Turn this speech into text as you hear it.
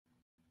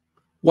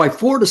Why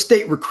Florida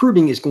State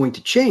recruiting is going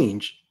to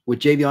change with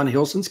Javion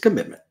Hilson's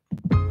commitment.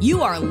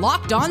 You are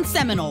Locked On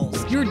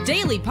Seminoles, your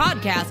daily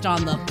podcast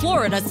on the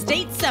Florida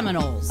State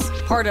Seminoles,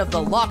 part of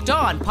the Locked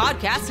On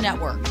Podcast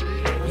Network.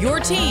 Your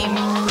team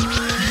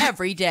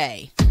every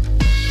day.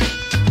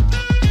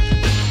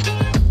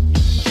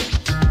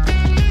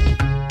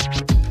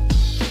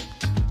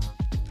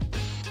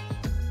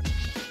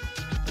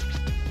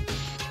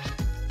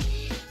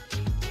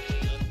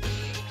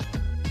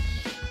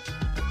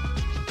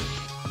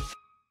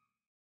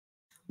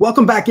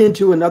 Welcome back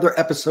into another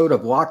episode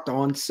of Locked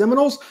On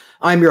Seminoles.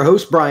 I'm your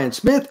host, Brian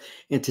Smith,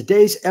 and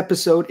today's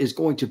episode is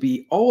going to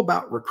be all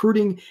about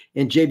recruiting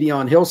and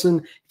Javion Hilson.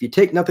 If you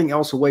take nothing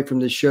else away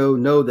from this show,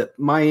 know that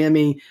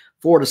Miami,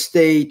 Florida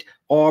State,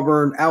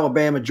 Auburn,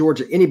 Alabama,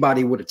 Georgia,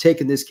 anybody would have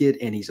taken this kid,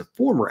 and he's a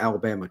former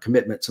Alabama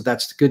commitment, so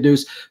that's the good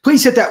news.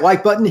 Please hit that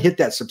like button, hit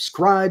that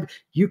subscribe.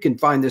 You can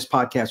find this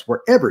podcast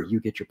wherever you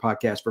get your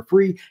podcast for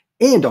free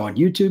and on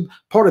YouTube,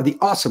 part of the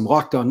awesome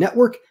Locked On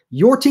Network,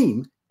 your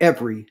team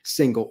every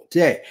single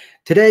day.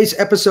 Today's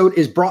episode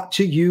is brought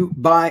to you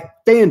by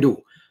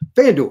FanDuel.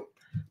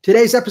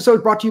 Today's episode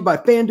is brought to you by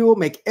FanDuel.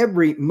 Make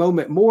every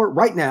moment more.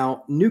 Right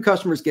now, new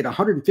customers get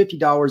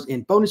 $150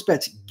 in bonus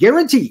bets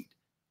guaranteed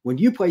when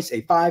you place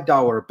a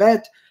 $5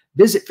 bet.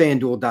 Visit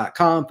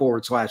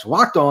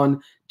FanDuel.com/locked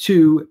on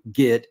to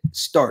get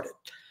started.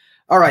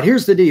 All right,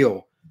 here's the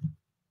deal.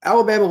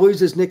 Alabama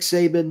loses Nick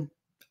Saban.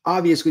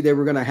 Obviously, they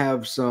were going to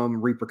have some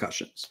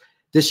repercussions.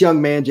 This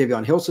young man,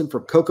 Javion Hilson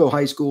from Cocoa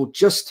High School,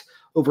 just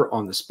over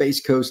on the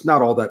Space Coast,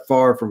 not all that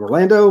far from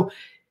Orlando,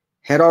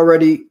 had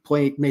already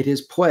made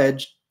his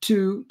pledge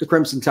to the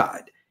Crimson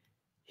Tide.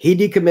 He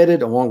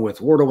decommitted along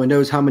with Lord only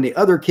knows how many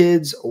other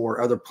kids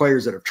or other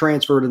players that have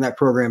transferred, and that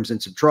program's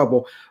in some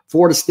trouble.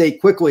 Florida State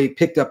quickly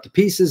picked up the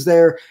pieces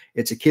there.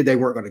 It's a kid they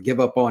weren't going to give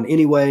up on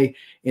anyway.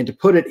 And to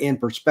put it in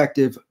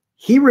perspective,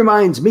 he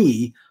reminds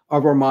me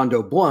of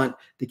Armando Blunt,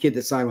 the kid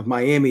that signed with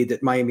Miami,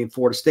 that Miami and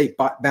Florida State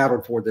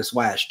battled for this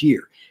last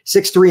year.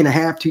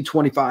 6'3.5",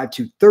 225,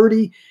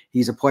 230.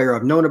 He's a player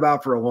I've known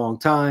about for a long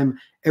time.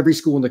 Every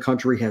school in the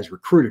country has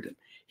recruited him.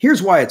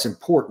 Here's why it's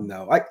important,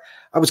 though.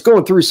 I was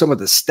going through some of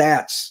the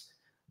stats,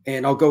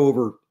 and I'll go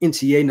over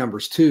NCAA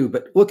numbers too,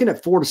 but looking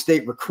at Florida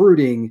State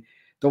recruiting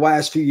the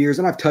last few years,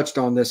 and I've touched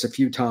on this a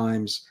few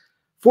times,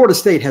 Florida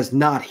State has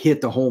not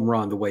hit the home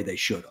run the way they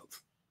should have.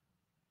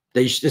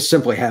 They just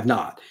simply have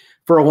not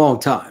for a long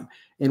time.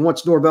 And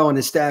once Norvell and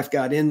his staff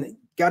got in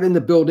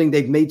the building,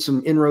 they've made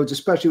some inroads,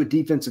 especially with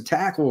defensive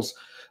tackles,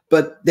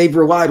 but they've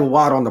relied a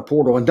lot on the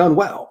portal and done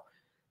well.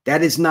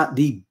 That is not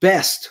the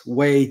best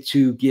way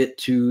to get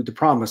to the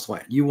promised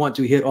land. You want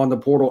to hit on the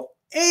portal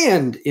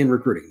and in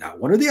recruiting. Not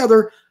one or the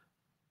other,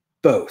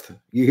 both.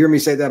 You hear me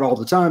say that all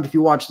the time. If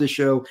you watch this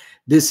show,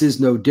 this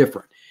is no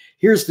different.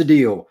 Here's the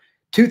deal.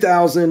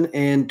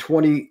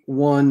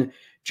 2021,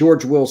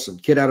 George Wilson,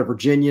 kid out of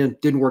Virginia,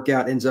 didn't work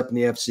out, ends up in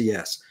the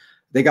FCS.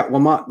 They got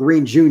Lamont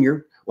Green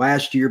Jr.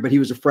 last year, but he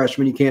was a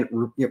freshman. You can't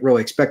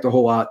really expect a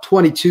whole lot.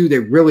 22, they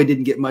really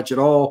didn't get much at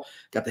all.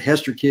 Got the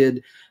Hester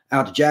kid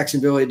out of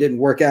Jacksonville. It didn't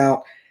work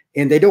out.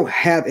 And they don't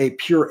have a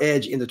pure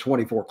edge in the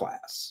 24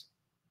 class.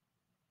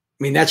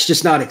 I mean, that's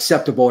just not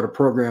acceptable at a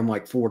program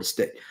like Florida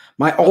State.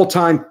 My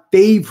all-time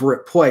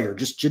favorite player,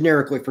 just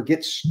generically,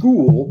 forget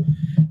school,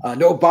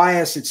 no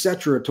bias,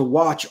 etc., to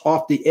watch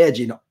off the edge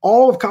in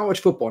all of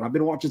college football, and I've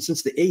been watching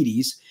since the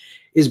 80s,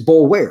 is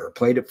Bull Ware.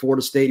 Played at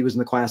Florida State. He was in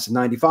the class of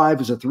 95.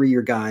 He was a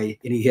 3-year guy,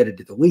 and he headed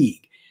to the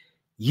league.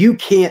 You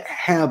can't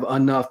have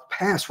enough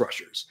pass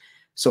rushers.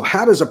 So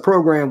how does a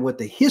program with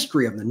the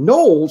history of the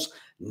Noles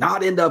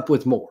not end up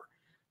with more?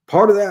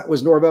 Part of that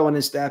was Norvell and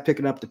his staff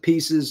picking up the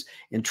pieces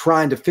and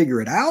trying to figure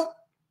it out,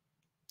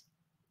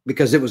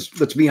 because it was,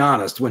 let's be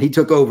honest, when he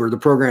took over, the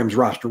program's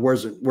roster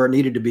wasn't where it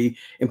needed to be.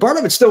 And part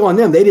of it's still on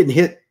them. They didn't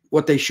hit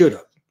what they should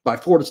have by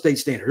Florida State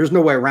standard. There's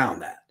no way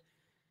around that.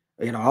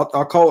 You know,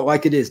 I'll call it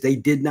like it is. They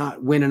did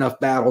not win enough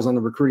battles on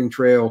the recruiting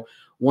trail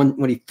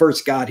when he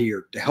first got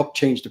here to help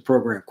change the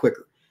program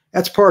quicker.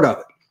 That's part of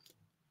it.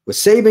 With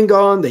Saban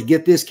gone, they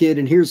get this kid,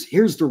 and here's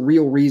the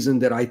real reason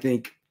that I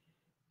think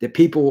that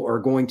people are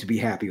going to be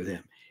happy with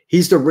him.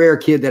 He's the rare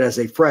kid that as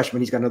a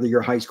freshman, he's got another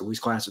year of high school, he's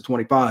class of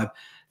 25,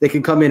 they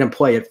can come in and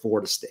play at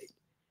Florida State.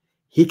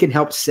 He can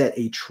help set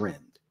a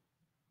trend.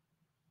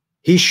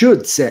 He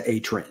should set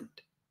a trend.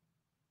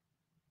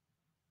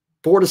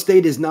 Florida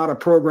State is not a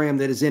program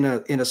that is in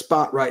a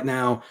spot right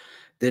now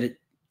that it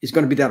is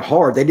going to be that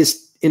hard. They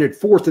just entered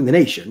 4th in the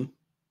nation,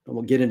 and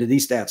we'll get into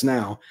these stats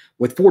now,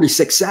 with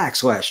 46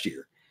 sacks last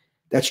year.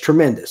 That's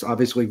tremendous.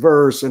 Obviously,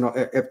 Verse, and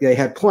they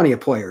had plenty of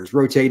players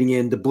rotating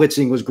in. The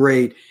blitzing was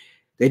great.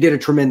 They did a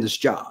tremendous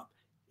job.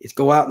 It's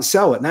go out and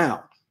sell it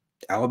now.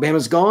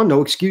 Alabama's gone.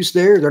 No excuse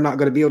there. They're not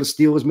going to be able to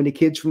steal as many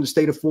kids from the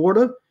state of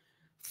Florida.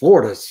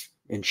 Florida's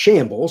in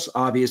shambles.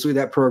 Obviously,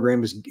 that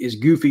program is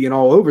goofy and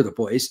all over the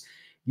place.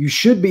 You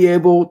should be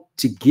able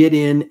to get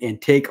in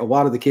and take a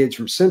lot of the kids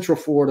from Central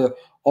Florida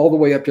all the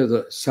way up to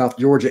the South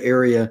Georgia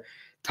area,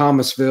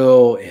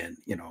 Thomasville and,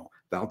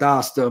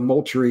 Valdosta,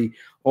 Moultrie,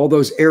 all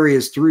those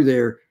areas through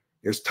there.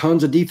 There's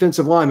tons of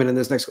defensive linemen in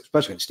this next,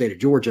 especially in the state of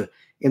Georgia,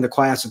 in the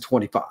class of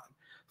 25.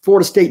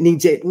 Florida State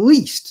needs at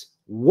least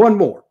one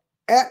more,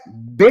 at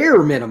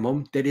bare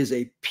minimum, that is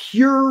a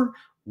pure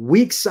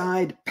weak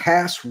side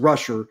pass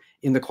rusher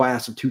in the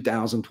class of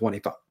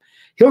 2025.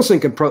 Hilson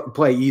can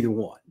play either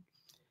one.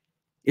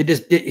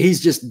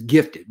 He's just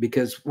gifted,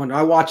 because when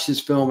I watch his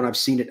film, and I've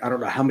seen it, I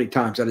don't know how many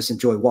times, I just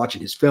enjoy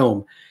watching his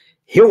film.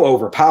 He'll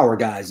overpower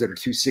guys that are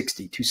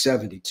 260,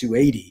 270,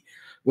 280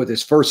 with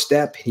his first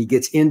step. He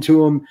gets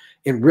into them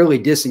and really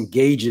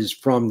disengages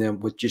from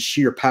them with just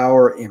sheer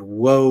power and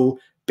low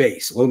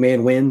base. Low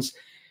man wins.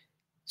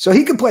 So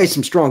he can play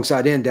some strong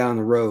side end down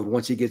the road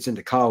once he gets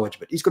into college,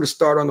 but he's going to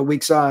start on the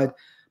weak side.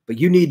 But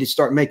you need to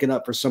start making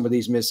up for some of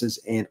these misses,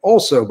 and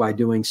also by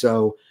doing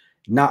so,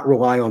 not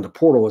rely on the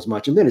portal as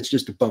much. And then it's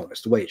just a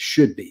bonus, the way it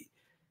should be.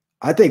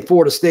 I think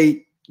Florida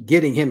State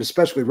getting him,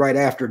 especially right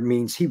after, it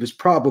means he was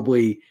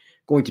probably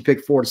going to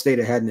pick Florida State.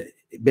 It hadn't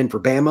been for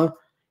Bama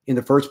in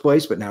the first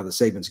place, but now that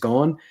Saban's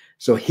gone.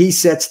 So he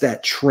sets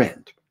that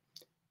trend.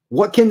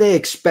 What can they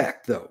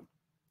expect, though?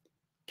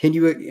 Can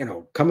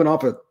you, coming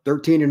off a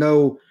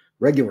 13-0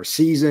 regular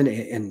season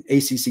and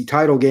ACC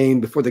title game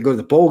before they go to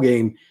the bowl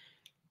game,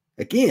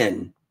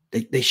 again,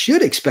 they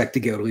should expect to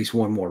go at least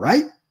one more,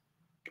 right?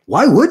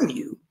 Why wouldn't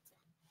you?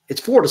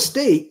 It's Florida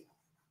State.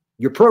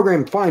 Your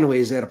program finally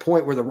is at a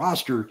point where the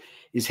roster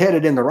is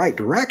headed in the right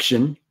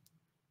direction.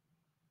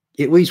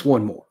 At least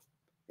one more.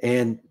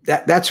 And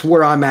that's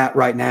where I'm at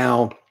right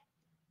now.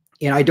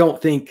 And I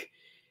don't think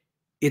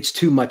it's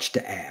too much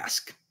to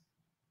ask.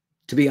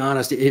 To be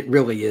honest, it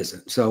really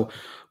isn't. So I'm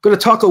going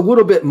to talk a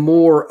little bit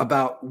more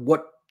about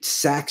what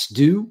sacks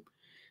do.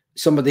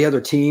 Some of the other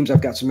teams,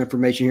 I've got some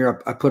information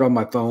here I put on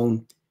my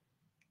phone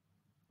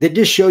that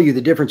just show you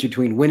the difference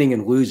between winning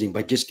and losing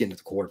by just getting to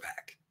the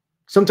quarterback.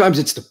 Sometimes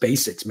it's the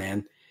basics,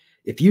 man.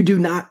 If you do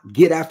not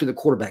get after the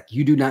quarterback,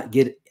 you do not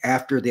get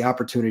after the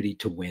opportunity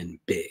to win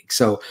big.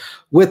 So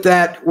with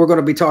that, we're going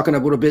to be talking a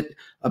little bit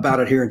about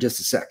it here in just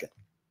a second.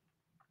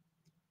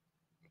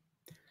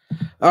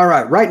 All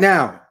right, right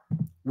now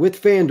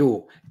with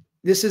FanDuel,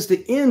 this is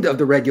the end of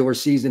the regular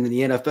season in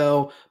the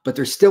NFL, but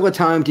there's still a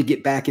time to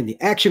get back in the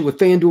action with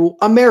FanDuel,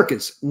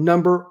 America's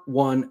 #1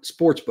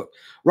 sportsbook.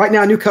 Right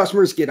now, new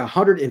customers get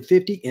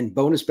 $150 in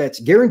bonus bets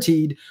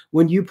guaranteed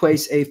when you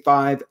place a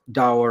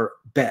 $5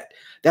 bet.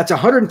 That's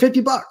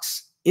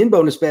 $150 in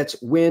bonus bets,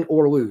 win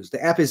or lose.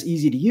 The app is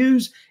easy to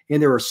use,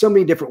 and there are so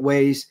many different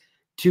ways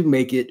to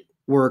make it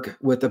work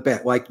with a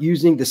bet, like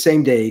using the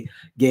same day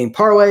game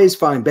parlays,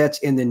 find bets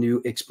in the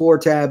new Explore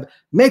tab,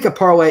 make a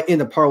parlay in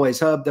the Parlays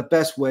Hub, the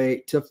best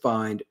way to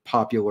find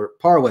popular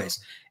parlays,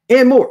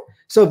 and more.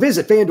 So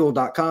visit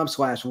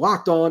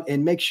FanDuel.com/lockedon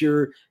and make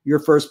sure your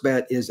first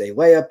bet is a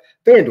layup.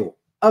 FanDuel,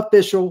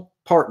 official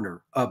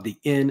partner of the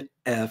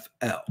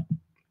NFL.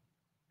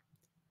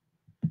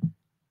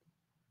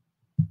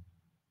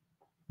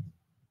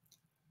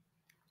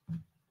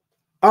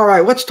 All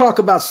right, let's talk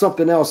about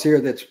something else here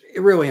that's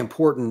really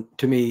important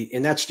to me,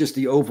 and that's just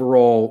the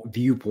overall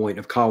viewpoint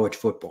of college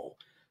football.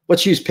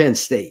 Let's use Penn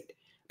State.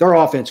 Their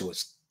offense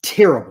was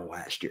terrible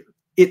last year.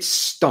 It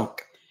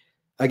stunk.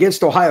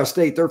 Against Ohio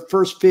State, their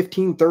first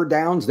 15 third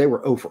downs, they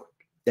were over.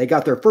 They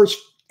got their first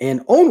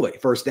and only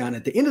first down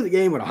at the end of the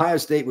game when Ohio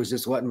State was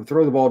just letting them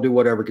throw the ball, do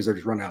whatever, because they're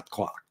just running out the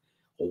clock.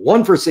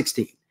 1 for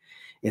 16.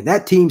 And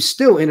that team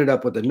still ended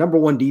up with the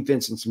 #1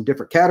 defense in some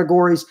different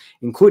categories,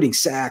 including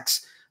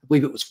sacks. I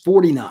believe it was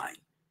 49.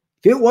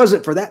 If it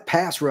wasn't for that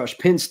pass rush,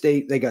 Penn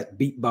State, they got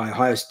beat by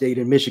Ohio State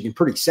and Michigan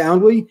pretty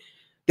soundly.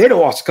 They'd have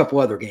lost a couple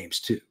other games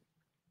too.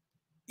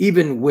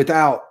 Even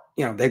without,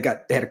 they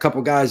had a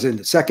couple guys in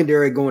the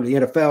secondary going to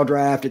the NFL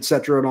draft, et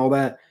cetera, and all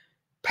that.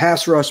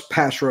 Pass rush,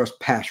 pass rush,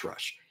 pass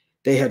rush.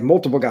 They had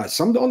multiple guys,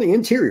 some on the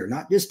interior,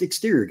 not just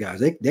exterior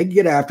guys. They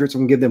get after it, so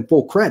I'm going to give them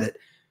full credit.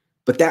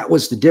 But that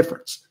was the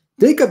difference.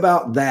 Think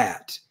about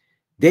that.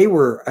 They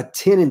were a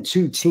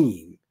 10-2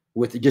 team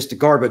with just a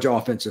garbage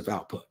offensive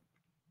output.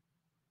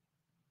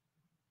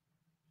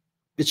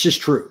 It's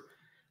just true.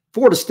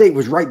 Florida State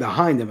was right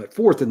behind them at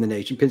 4th in the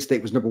nation. Penn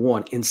State was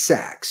 #1 in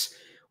sacks.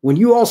 When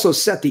you also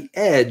set the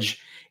edge,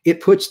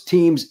 it puts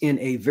teams in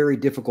a very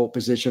difficult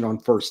position on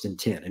 1st and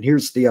 10. And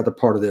here's the other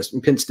part of this.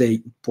 And Penn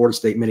State, Florida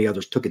State, many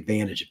others took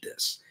advantage of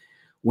this.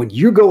 When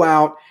you go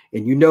out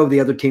and you know the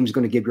other team's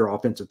going to give your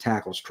offensive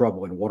tackles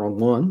trouble in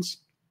one-on-ones,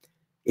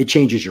 it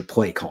changes your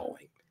play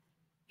calling.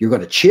 You're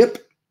going to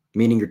chip,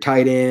 meaning your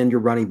tight end,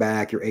 your running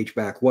back, your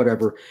H-back,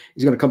 whatever,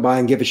 is going to come by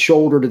and give a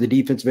shoulder to the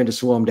defensive end to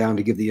slow him down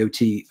to give the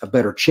OT a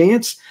better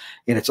chance.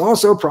 And it's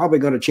also probably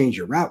going to change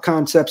your route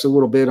concepts a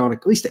little bit on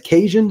at least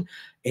occasion,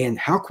 and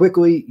how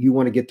quickly you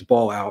want to get the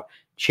ball out,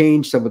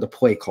 change some of the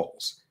play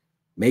calls.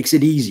 Makes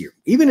it easier.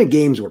 Even in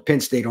games where Penn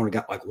State only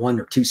got like 1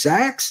 or 2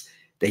 sacks,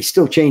 they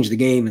still changed the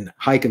game and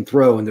hike and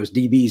throw, and those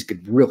DBs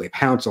could really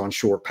pounce on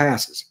short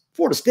passes.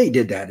 Florida State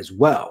did that as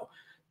well.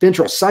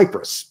 Ventral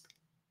Cypress,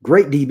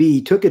 great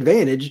DB, took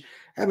advantage,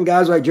 having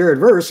guys like Jared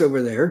Verse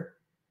over there.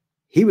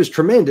 He was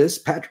tremendous.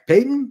 Patrick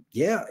Payton,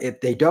 yeah, if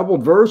they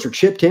doubled Verse or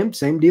chipped him,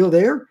 same deal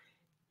there.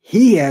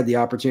 He had the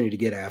opportunity to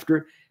get after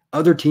it.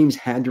 other teams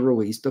had to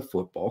release the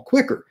football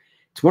quicker.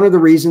 It's one of the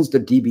reasons the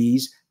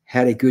DBs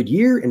had a good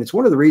year, and it's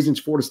one of the reasons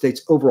Florida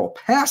State's overall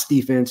pass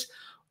defense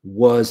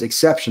was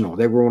exceptional.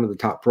 They were one of the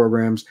top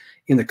programs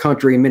in the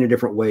country in many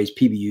different ways,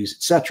 PBUs,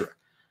 etc.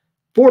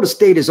 Florida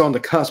State is on the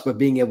cusp of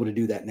being able to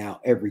do that now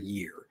every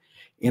year.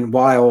 And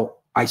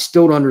while I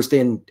still don't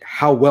understand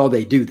how well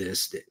they do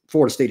this,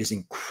 Florida State is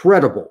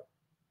incredible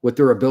with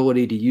their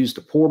ability to use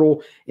the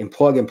portal and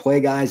plug and play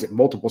guys at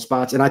multiple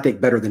spots, and I think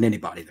better than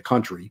anybody in the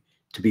country,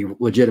 to be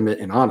legitimate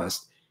and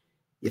honest.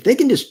 If they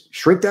can just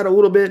shrink that a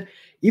little bit,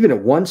 even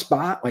at one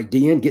spot like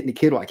DN, getting a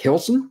kid like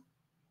Hilson,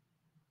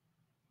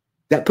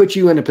 that puts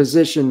you in a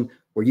position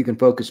where you can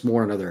focus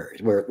more on other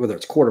areas, whether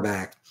it's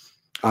quarterback.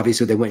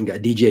 Obviously, they went and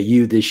got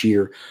DJU this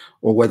year,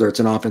 or whether it's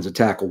an offensive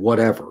tackle,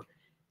 whatever.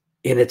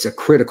 And it's a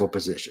critical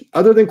position,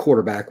 other than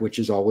quarterback, which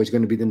is always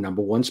going to be the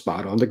number one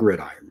spot on the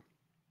gridiron.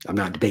 I'm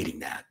not debating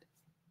that.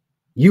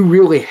 You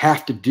really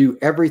have to do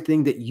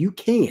everything that you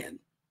can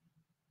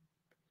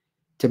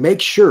to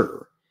make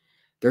sure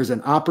there's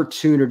an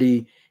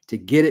opportunity to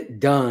get it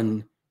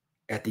done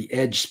at the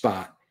edge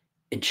spot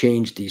and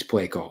change these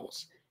play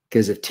calls.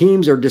 Because if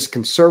teams are just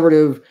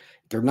conservative,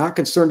 they're not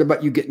concerned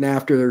about you getting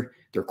after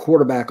their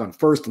quarterback on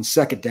first and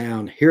second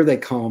down, here they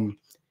come.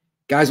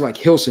 Guys like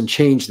Hilson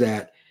change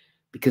that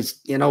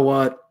because, you know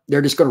what,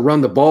 they're just going to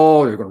run the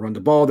ball. They're going to run the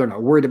ball. They're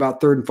not worried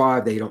about 3rd and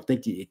 5. They don't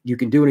think you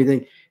can do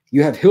anything.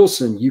 You have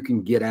Hilson, you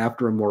can get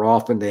after him more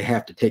often. They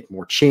have to take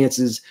more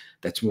chances.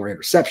 That's more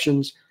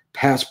interceptions,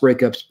 pass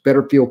breakups,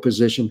 better field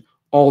position,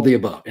 all the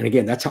above. And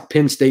again, that's how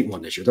Penn State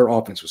won this year. Their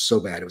offense was so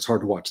bad, it was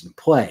hard to watch them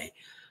play.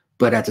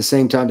 But at the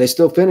same time, they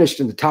still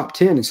finished in the top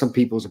 10 in some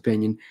people's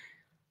opinion.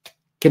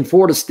 Can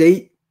Florida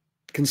State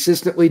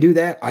consistently do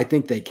that? I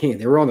think they can.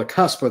 They were on the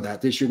cusp of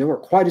that this year. They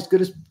weren't quite as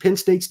good as Penn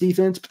State's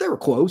defense, but they were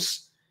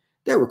close.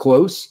 They were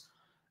close.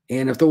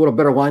 And if they're a little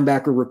better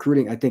linebacker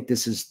recruiting, I think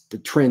this is the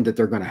trend that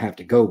they're going to have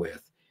to go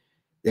with.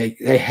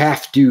 They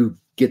have to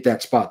get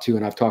that spot too,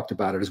 and I've talked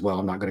about it as well.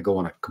 I'm not going to go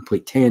on a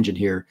complete tangent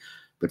here,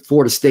 but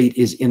Florida State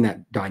is in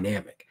that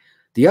dynamic.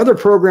 The other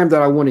program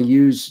that I want to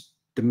use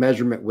the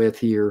measurement with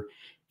here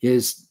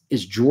is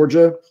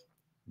Georgia.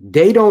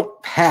 They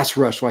don't pass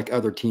rush like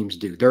other teams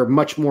do. They're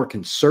much more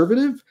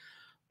conservative,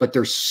 but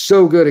they're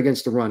so good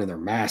against the run, and they're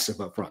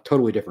massive up front.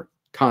 Totally different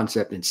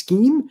concept and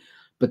scheme,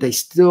 but they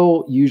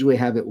still usually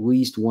have at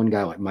least one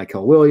guy like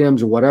Michael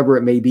Williams or whatever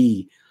it may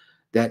be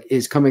that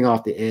is coming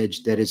off the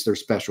edge that is their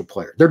special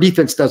player. Their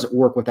defense doesn't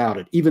work without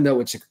it, even though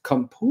it's a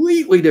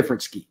completely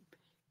different scheme.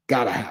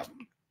 Got to have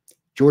them.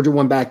 Georgia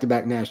won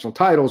back-to-back national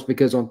titles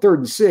because on 3rd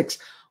and 6,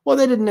 well,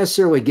 they didn't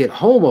necessarily get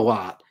home a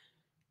lot.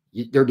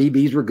 Their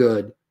DBs were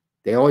good.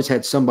 They always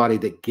had somebody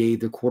that gave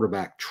the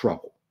quarterback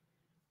trouble.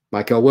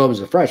 Michael Williams,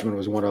 a freshman,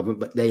 was one of them,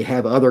 but they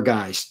have other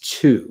guys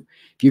too.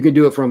 If you can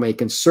do it from a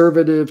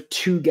conservative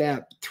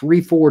 2-gap,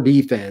 3-4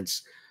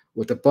 defense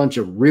with a bunch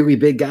of really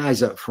big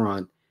guys up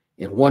front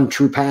and one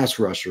true pass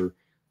rusher,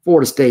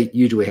 Florida State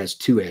usually has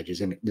 2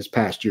 edges, and this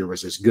past year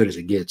was as good as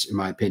it gets, in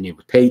my opinion,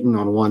 with Peyton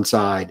on one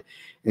side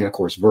and, of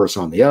course, Verse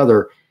on the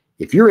other.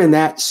 If you're in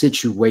that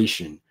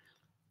situation,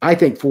 I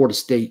think Florida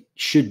State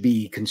should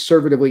be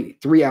conservatively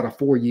 3 out of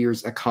 4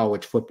 years a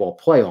college football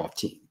playoff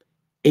team,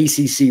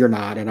 ACC or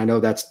not. And I know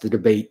that's the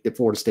debate that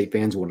Florida State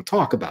fans want to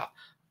talk about.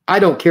 I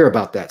don't care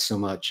about that so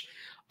much.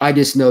 I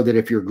just know that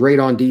if you're great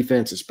on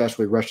defense,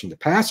 especially rushing the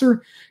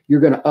passer, you're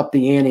going to up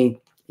the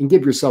ante and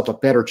give yourself a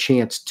better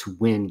chance to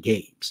win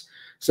games.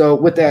 So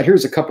with that,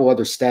 here's a couple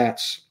other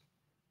stats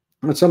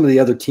on some of the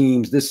other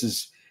teams. This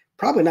is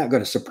probably not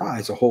going to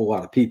surprise a whole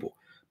lot of people.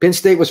 Penn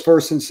State was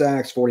first in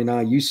sacks,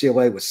 49.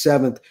 UCLA was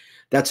 7th.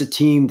 That's a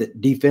team that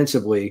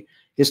defensively,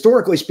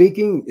 historically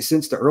speaking,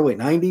 since the early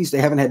 90s, they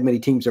haven't had many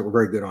teams that were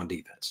very good on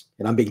defense.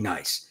 And I'm being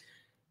nice.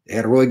 They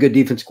had a really good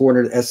defense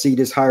coordinator. SC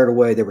just hired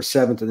away. They were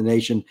 7th in the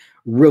nation,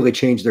 really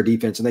changed their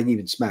defense, and they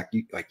even smacked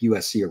like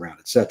USC around,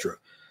 etc.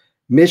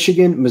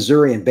 Michigan,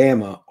 Missouri, and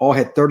Bama all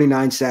had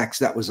 39 sacks.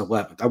 That was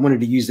 11th. I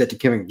wanted to use that to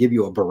kind of give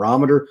you a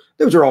barometer.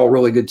 Those are all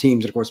really good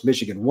teams. And, of course,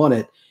 Michigan won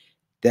it.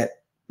 That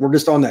we're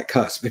just on that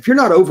cusp. If you're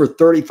not over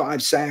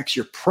 35 sacks,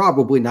 you're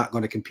probably not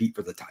going to compete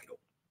for the title.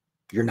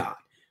 You're not.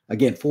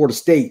 Again, Florida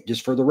State,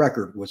 just for the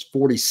record, was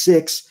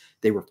 46.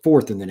 They were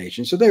 4th in the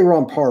nation, so they were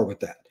on par with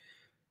that.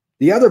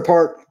 The other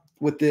part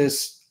with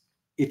this,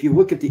 if you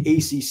look at the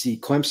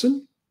ACC,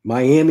 Clemson,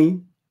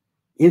 Miami,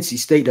 NC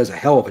State does a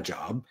hell of a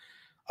job.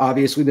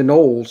 Obviously, the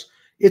Noles,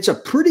 it's a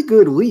pretty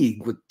good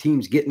league with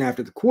teams getting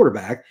after the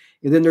quarterback.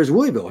 And then there's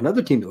Louisville,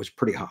 another team that was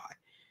pretty high.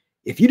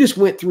 If you just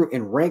went through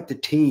and ranked the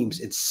teams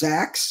in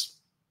sacks,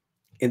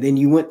 and then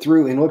you went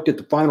through and looked at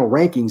the final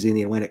rankings in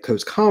the Atlantic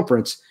Coast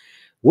Conference,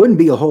 wouldn't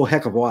be a whole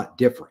heck of a lot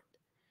different.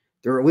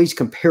 They're at least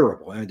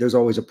comparable. I mean, there's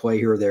always a play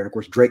here or there. And of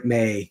course, Drake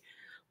May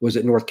was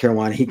at North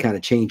Carolina. He kind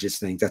of changes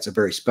things. That's a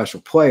very special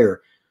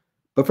player.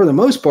 But for the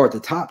most part, the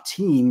top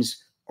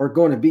teams are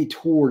going to be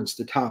towards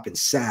the top in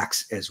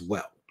sacks as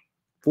well.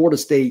 Florida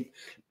State,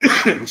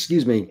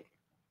 excuse me,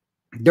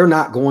 they're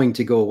not going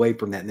to go away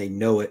from that, and they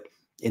know it.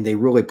 And they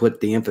really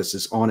put the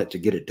emphasis on it to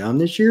get it done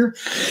this year.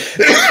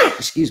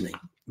 Excuse me.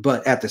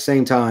 But at the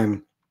same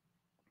time,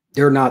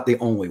 they're not the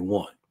only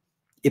one.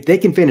 If they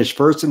can finish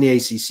first in the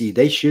ACC,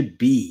 they should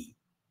be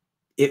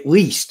at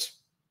least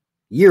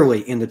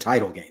yearly in the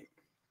title game.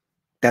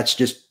 That's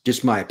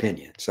just my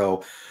opinion.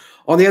 So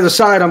on the other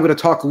side, I'm going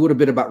to talk a little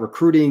bit about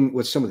recruiting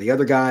with some of the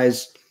other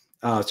guys,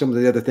 some of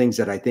the other things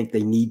that I think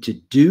they need to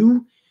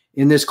do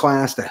in this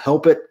class to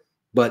help it.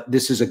 But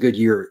this is a good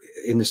year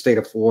in the state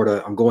of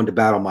Florida. I'm going to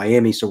battle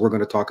Miami, so we're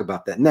going to talk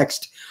about that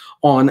next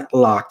on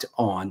Locked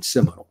On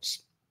Seminoles.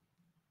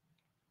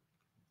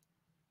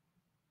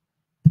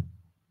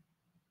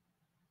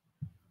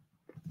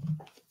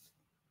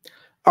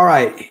 All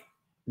right,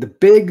 the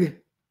big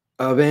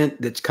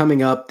event that's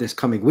coming up this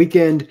coming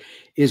weekend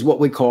is what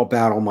we call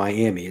Battle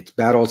Miami. It's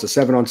Battle is a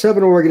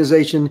 7-on-7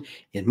 organization.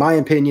 In my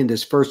opinion,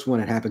 this first one,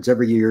 it happens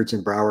every year. It's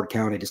in Broward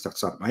County, just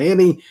outside of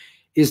Miami,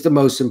 is the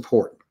most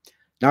important.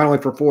 Not only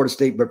for Florida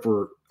State, but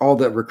for all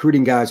the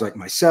recruiting guys like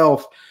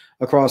myself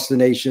across the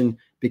nation,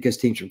 because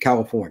teams from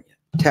California,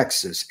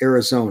 Texas,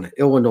 Arizona,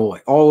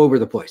 Illinois, all over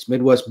the place.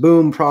 Midwest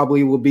Boom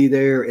probably will be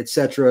there,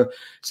 etc.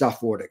 South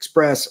Florida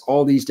Express,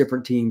 all these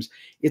different teams.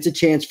 It's a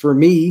chance for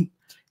me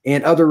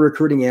and other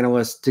recruiting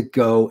analysts to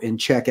go and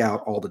check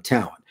out all the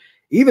talent.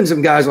 Even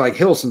some guys like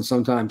Hilson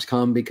sometimes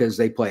come because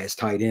they play as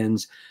tight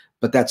ends,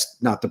 but that's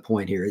not the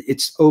point here.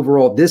 It's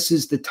overall, this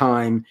is the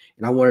time,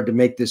 and I wanted to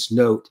make this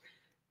note,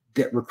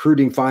 that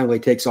recruiting finally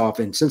takes off.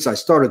 And since I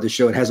started the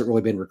show, it hasn't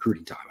really been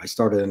recruiting time. I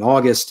started in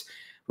August.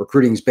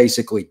 Recruiting is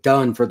basically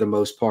done for the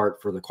most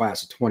part for the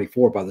class of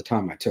 24 by the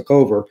time I took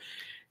over.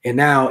 And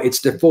now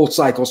it's the full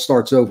cycle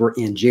starts over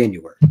in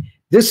January.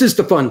 This is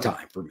the fun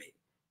time for me.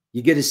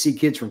 You get to see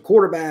kids from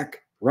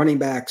quarterback, running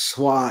back,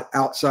 slot,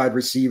 outside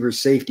receivers,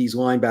 safeties,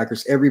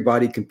 linebackers,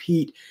 everybody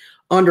compete.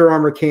 Under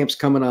Armour camps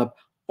coming up,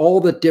 all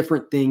the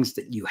different things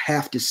that you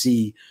have to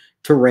see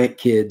to rank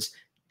kids,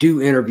 do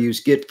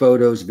interviews, get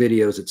photos,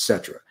 videos,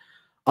 etc.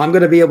 I'm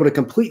going to be able to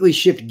completely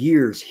shift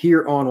gears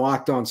here on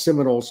Locked On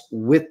Seminoles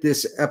with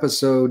this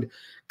episode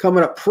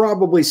coming up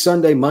probably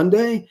Sunday,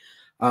 Monday.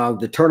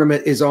 The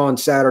tournament is on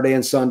Saturday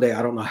and Sunday.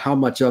 I don't know how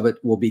much of it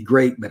will be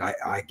great, but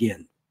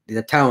again,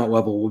 the talent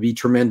level will be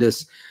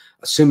tremendous,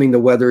 assuming the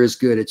weather is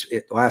good.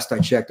 Last I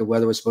checked, the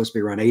weather was supposed to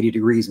be around 80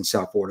 degrees in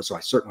South Florida, so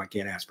I certainly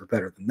can't ask for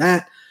better than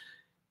that.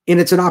 And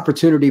it's an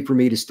opportunity for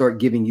me to start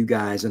giving you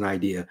guys an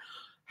idea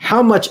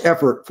how much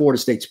effort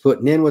Florida State's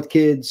putting in with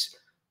kids,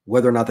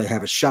 whether or not they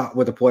have a shot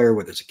with a player,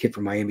 whether it's a kid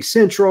from Miami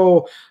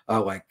Central,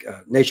 like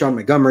Nashawn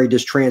Montgomery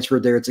just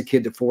transferred there. It's a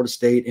kid to Florida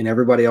State, and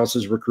everybody else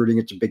is recruiting.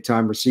 It's a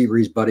big-time receiver.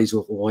 He's buddies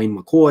with Wayne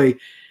McCoy.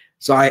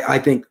 So I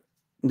think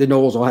the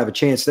Noles will have a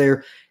chance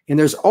there. And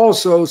there's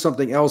also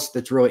something else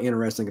that's really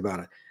interesting about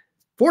it.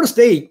 Florida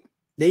State,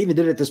 they even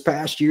did it this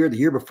past year, the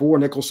year before,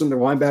 Nicholson, their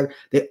linebacker.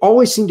 They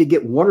always seem to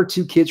get one or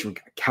two kids from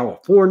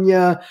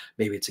California.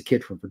 Maybe it's a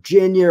kid from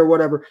Virginia or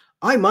whatever.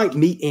 I might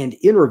meet and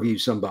interview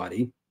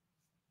somebody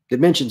that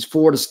mentions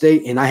Florida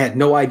State, and I had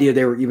no idea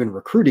they were even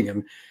recruiting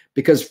him,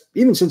 because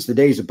even since the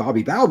days of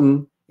Bobby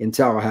Bowden in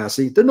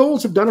Tallahassee, the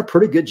Noles have done a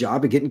pretty good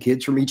job of getting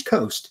kids from each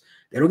coast.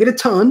 They don't get a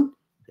ton.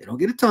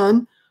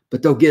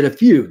 But they'll get a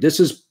few.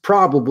 This is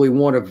probably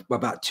one of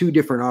about two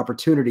different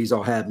opportunities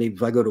I'll have. Maybe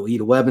if I go to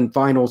Elite 11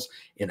 finals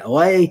in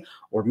LA,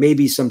 or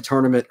maybe some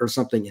tournament or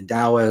something in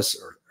Dallas,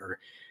 or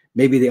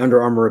maybe the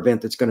Under Armour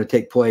event that's going to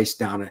take place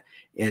down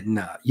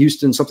in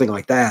Houston, something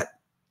like that.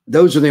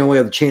 Those are the only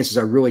other chances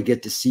I really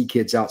get to see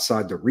kids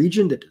outside the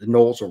region that the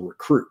Noles will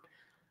recruit.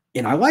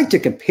 And I like to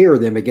compare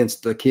them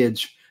against the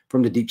kids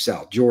from the Deep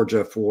South,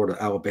 Georgia, Florida,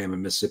 Alabama,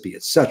 Mississippi,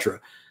 etc.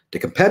 The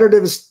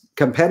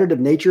competitive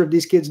nature of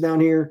these kids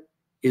down here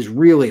is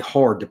really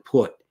hard to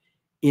put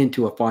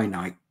into a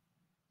finite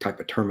type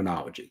of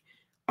terminology.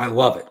 I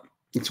love it.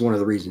 It's one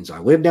of the reasons I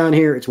live down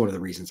here. It's one of the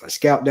reasons I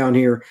scout down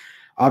here.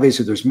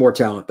 Obviously, there's more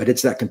talent, but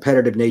it's that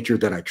competitive nature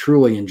that I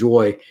truly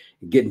enjoy,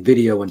 getting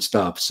video and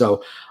stuff.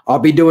 So I'll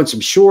be doing some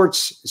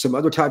shorts, some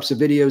other types of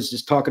videos,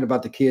 just talking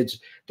about the kids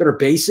that are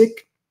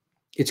basic.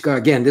 It's going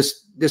to, again,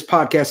 this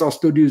podcast, I'll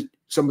still do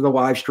some of the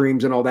live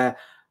streams and all that,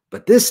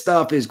 but this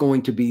stuff is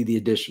going to be the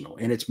additional,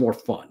 and it's more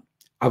fun.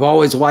 I've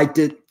always liked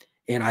it,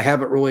 and I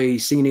haven't really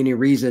seen any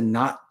reason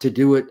not to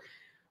do it.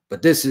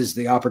 But this is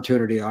the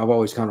opportunity I've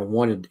always kind of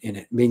wanted in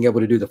it. Being able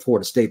to do the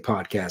Florida State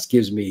podcast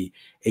gives me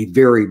a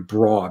very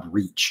broad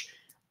reach.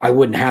 I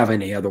wouldn't have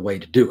any other way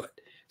to do it.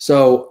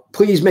 So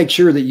please make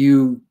sure that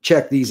you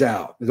check these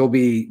out. There'll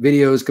be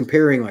videos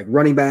comparing like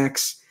running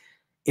backs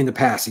in the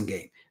passing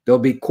game. There'll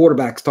be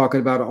quarterbacks talking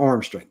about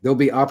arm strength. There'll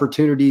be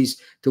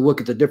opportunities to look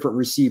at the different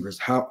receivers,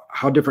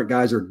 how different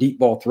guys are deep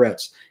ball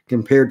threats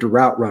compared to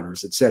route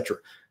runners, etc.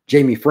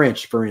 Jamie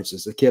French, for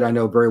instance, a kid I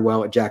know very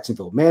well at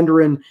Jacksonville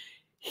Mandarin.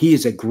 He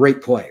is a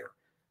great player.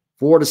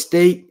 Florida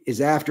State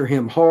is after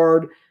him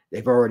hard.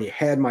 They've already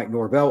had Mike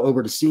Norvell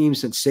over to see him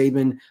since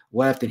Saban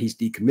left and he's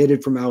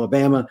decommitted from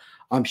Alabama.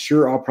 I'm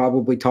sure I'll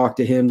probably talk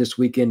to him this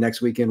weekend,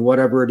 next weekend,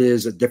 whatever it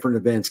is at different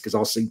events, because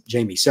I'll see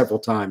Jamie several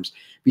times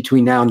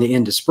between now and the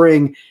end of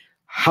spring.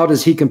 How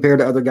does he compare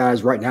to other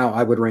guys? Right now,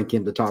 I would rank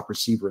him the top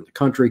receiver in the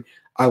country.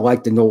 I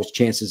like the Noles'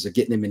 chances of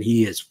getting him, and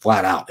he is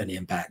flat out an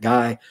impact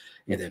guy.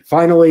 And then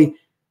finally,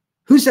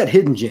 who's that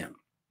hidden gem?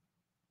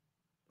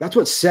 That's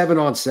what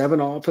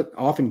 7-on-7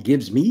 often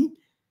gives me,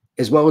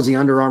 as well as the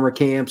Under Armour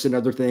camps and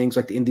other things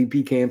like the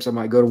MVP camps. I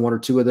might go to 1 or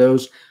 2 of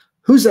those.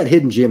 Who's that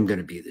hidden gem going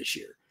to be this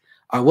year?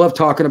 I love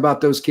talking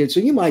about those kids. So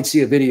you might see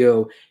a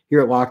video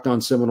here at Locked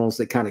On Seminoles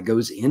that kind of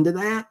goes into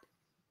that.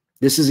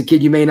 This is a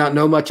kid you may not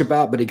know much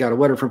about, but he got a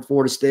letter from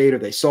Florida State, or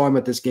they saw him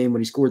at this game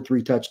when he scored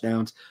 3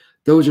 touchdowns.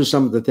 Those are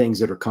some of the things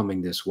that are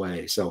coming this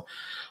way. So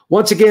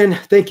once again,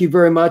 thank you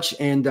very much,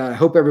 and I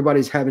hope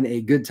everybody's having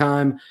a good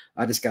time.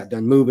 I just got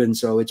done moving,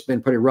 so it's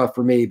been pretty rough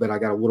for me, but I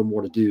got a little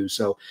more to do.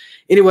 So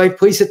anyway,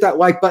 please hit that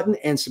like button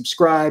and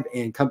subscribe,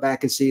 and come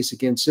back and see us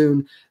again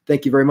soon.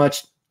 Thank you very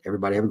much.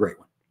 Everybody have a great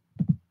one.